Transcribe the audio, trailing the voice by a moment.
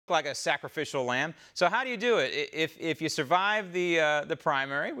like a sacrificial lamb. So how do you do it? If you survive the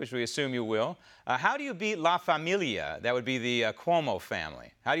primary, which we assume you will, how do you beat La Familia? That would be the Cuomo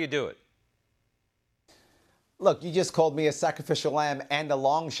family. How do you do it? Look, you just called me a sacrificial lamb and a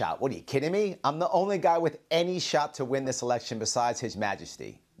long shot. What, are you kidding me? I'm the only guy with any shot to win this election besides His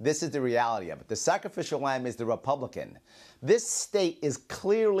Majesty. This is the reality of it. The sacrificial lamb is the Republican. This state is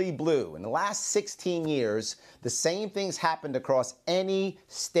clearly blue. In the last 16 years, the same things happened across any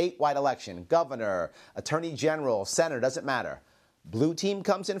statewide election. Governor, attorney general, senator, doesn't matter. Blue team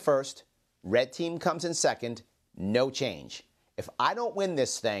comes in first, red team comes in second, no change. If I don't win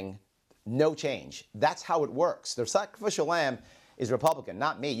this thing, no change. That's how it works. The sacrificial lamb is Republican,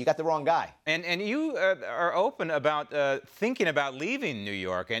 not me. You got the wrong guy. And you are open about thinking about leaving New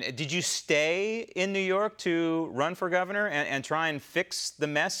York. And did you stay in New York to run for governor and try and fix the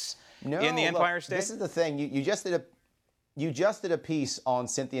mess in the Empire State? This is the thing. You just did a piece on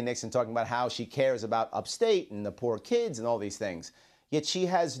Cynthia Nixon talking about how she cares about upstate and the poor kids and all these things. Yet she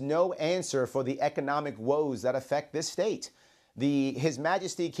has no answer for the economic woes that affect this state. His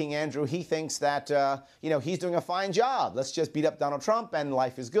Majesty King Andrew, he thinks that, he's doing a fine job. Let's just beat up Donald Trump and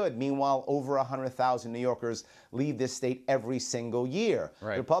life is good. Meanwhile, over 100,000 New Yorkers leave this state every single year.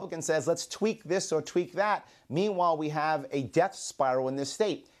 Right. The Republican says, let's tweak this or tweak that. Meanwhile, we have a death spiral in this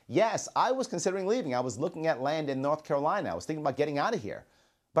state. Yes, I was considering leaving. I was looking at land in North Carolina. I was thinking about getting out of here.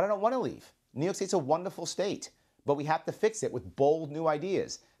 But I don't want to leave. New York State's a wonderful state. But we have to fix it with bold new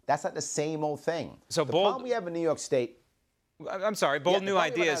ideas. That's not the same old thing. So the bold. problem we have in New York State. I'm sorry, bold new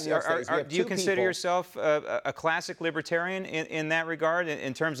ideas. Do you consider yourself a classic libertarian in that regard,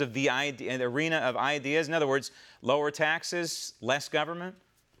 in terms of the arena of ideas? In other words, lower taxes, less government?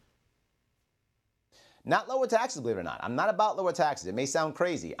 Not lower taxes, believe it or not. I'm not about lower taxes. It may sound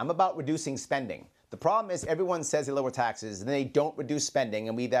crazy. I'm about reducing spending. The problem is everyone says they lower taxes, and then they don't reduce spending,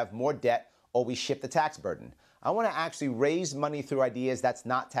 and we either have more debt or we shift the tax burden. I want to actually raise money through ideas that's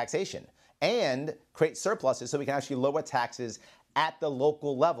not taxation, and create surpluses so we can actually lower taxes at the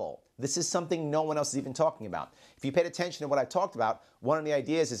local level. This is something no one else is even talking about. If you paid attention to what I talked about, one of the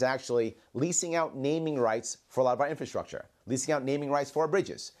ideas is actually leasing out naming rights for a lot of our infrastructure, leasing out naming rights for our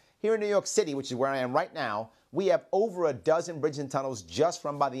bridges. Here in New York City, which is where I am right now, we have over a dozen bridges and tunnels just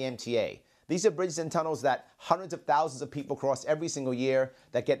run by the MTA. These are bridges and tunnels that hundreds of thousands of people cross every single year,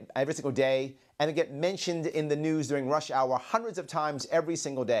 that get every single day, and they get mentioned in the news during rush hour hundreds of times every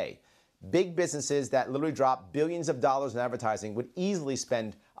single day. Big businesses that literally drop billions of dollars in advertising would easily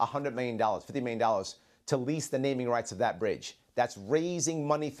spend $100 million, $50 million to lease the naming rights of that bridge. That's raising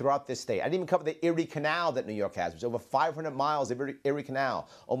money throughout this state. I didn't even cover the Erie Canal that New York has, which is over 500 miles of Erie Canal,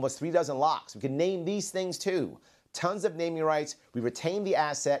 almost 3 dozen locks. We can name these things too. Tons of naming rights. We retain the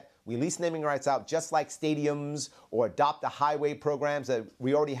asset. We lease naming rights out just like stadiums or adopt the highway programs that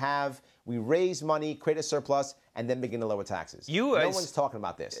we already have. We raise money, create a surplus, and then begin to lower taxes. No one's talking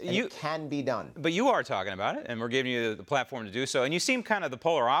about this, and it can be done. But you are talking about it, and we're giving you the platform to do so. And you seem kind of the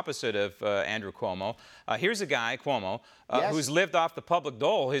polar opposite of Andrew Cuomo. Here's a guy, Cuomo, yes, who's lived off the public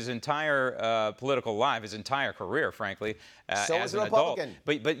dole his entire political life, his entire career, frankly, so as is an a Republican.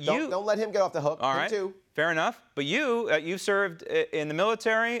 Adult. But don't let him get off the hook. All right, too. Fair enough. But you've served in the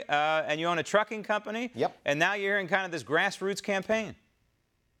military, and you own a trucking company. Yep. And now you're in kind of this grassroots campaign.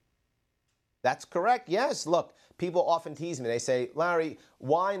 That's correct, yes. Look, people often tease me. They say, Larry,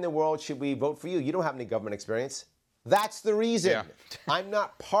 why in the world should we vote for you? You don't have any government experience. That's the reason. Yeah. I'm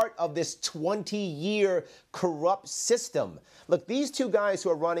not part of this 20-year corrupt system. Look, these two guys who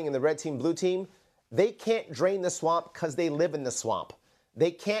are running in the red team, blue team, they can't drain the swamp because they live in the swamp.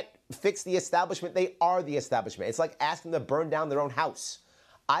 They can't fix the establishment. They are the establishment. It's like asking them to burn down their own house.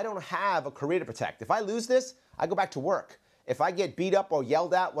 I don't have a career to protect. If I lose this, I go back to work. If I get beat up or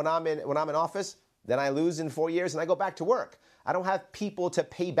yelled at when I'm in office, then I lose in 4 years and I go back to work. I don't have people to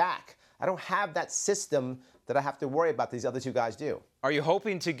pay back. I don't have that system that I have to worry about these other two guys do. Are you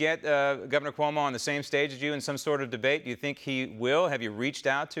hoping to get Governor Cuomo on the same stage as you in some sort of debate? Do you think he will? Have you reached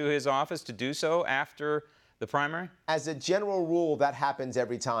out to his office to do so after the primary? As a general rule, that happens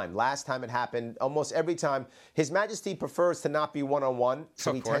every time. Last time it happened, almost every time. His Majesty prefers to not be one-on-one,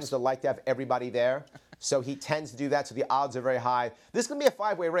 so he tends to like to have everybody there. So he tends to do that, so the odds are very high. This is going to be a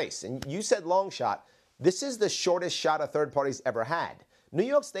five-way race, and you said long shot. This is the shortest shot a third party's ever had. New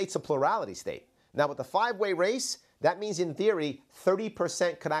York State's a plurality state. Now, with the five-way race, that means, in theory,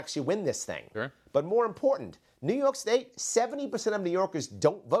 30% could actually win this thing. Sure. But more important, New York State, 70% of New Yorkers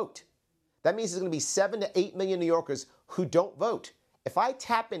don't vote. That means there's going to be 7 to 8 million New Yorkers who don't vote. If I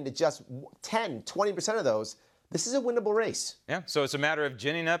tap into just 10, 20% of those, This is a winnable race. Yeah, so it's a matter of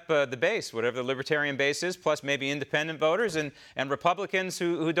ginning up the base, whatever the Libertarian base is, plus maybe independent voters and Republicans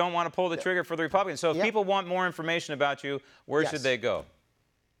who don't want to pull the trigger for the Republicans. So if people want more information about you, where should they go?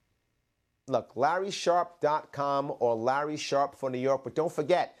 Look, LarrySharpe.com or Larry Sharpe for New York. But don't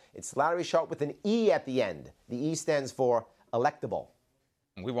forget, it's Larry Sharpe with an E at the end. The E stands for electable.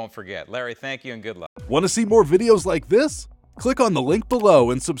 We won't forget. Larry, thank you and good luck. Want to see more videos like this? Click on the link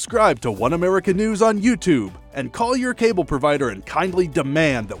below and subscribe to One America News on YouTube. And call your cable provider and kindly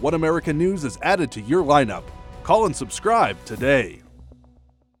demand that One America News is added to your lineup. Call and subscribe today.